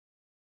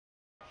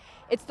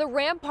It's the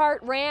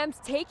Rampart Rams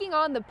taking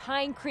on the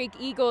Pine Creek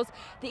Eagles.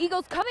 The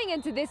Eagles coming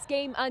into this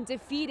game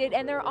undefeated,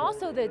 and they're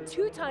also the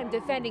two-time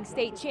defending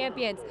state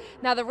champions.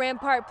 Now the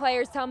Rampart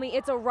players tell me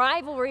it's a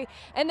rivalry,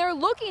 and they're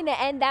looking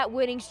to end that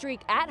winning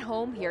streak at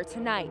home here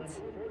tonight.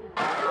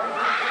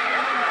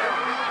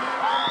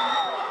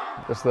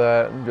 Just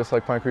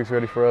like Pine Creek's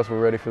ready for us,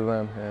 we're ready for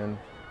them, and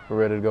we're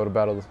ready to go to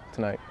battle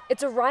tonight.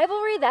 It's a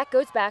rivalry that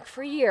goes back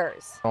for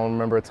years. I don't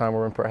remember a time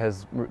where Rampart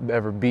has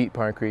ever beat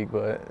Pine Creek,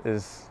 but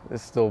it's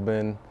still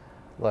been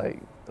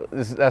like,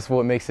 that's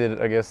what makes it,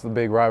 I guess, the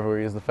big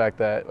rivalry is the fact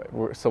that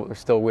we're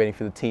still waiting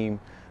for the team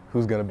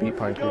who's going to beat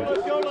Pine Creek.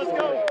 Let's go, let's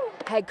go.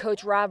 Head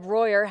coach Rob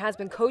Royer has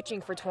been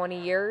coaching for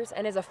 20 years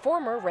and is a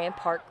former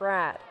Rampart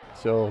grad.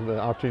 So the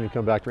opportunity to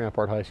come back to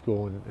Rampart High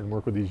School and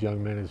work with these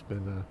young men has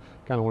been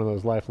kind of one of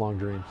those lifelong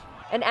dreams.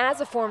 And as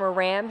a former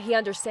Ram, he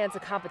understands the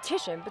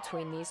competition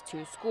between these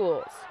two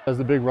schools. As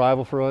the big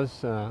rival for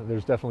us,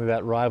 there's definitely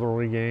that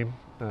rivalry game,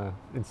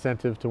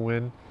 incentive to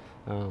win.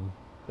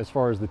 As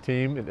far as the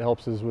team, it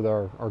helps us with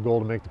our goal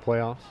to make the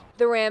playoffs.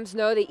 The Rams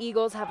know the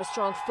Eagles have a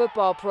strong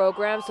football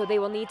program, so they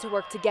will need to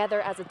work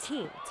together as a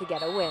team to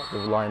get a win. The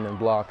linemen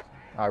block,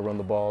 I run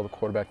the ball, the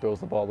quarterback throws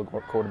the ball, the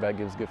quarterback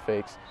gives good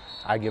fakes,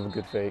 I give a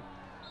good fake,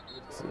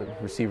 the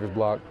receivers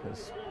block.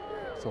 It's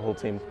a whole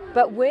team.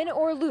 But win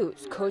or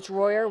lose, Coach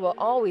Royer will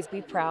always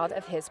be proud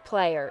of his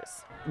players.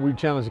 We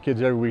challenge the kids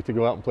every week to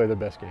go out and play their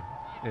best game.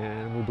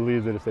 And we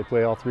believe that if they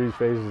play all three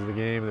phases of the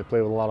game and they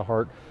play with a lot of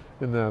heart,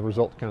 then the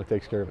result kind of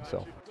takes care of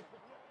itself.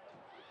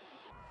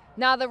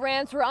 Now the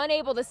Rams were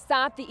unable to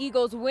stop the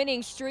Eagles'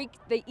 winning streak.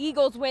 The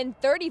Eagles win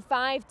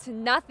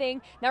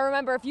 35-0. Now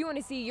remember, if you want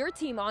to see your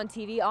team on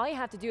TV, all you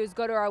have to do is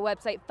go to our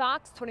website,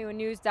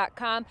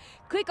 fox21news.com,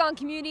 click on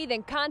community,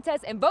 then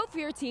contest, and vote for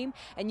your team,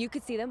 and you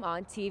could see them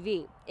on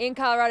TV. In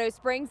Colorado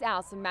Springs,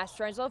 Allison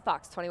Mastrangelo,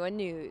 Fox 21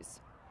 News.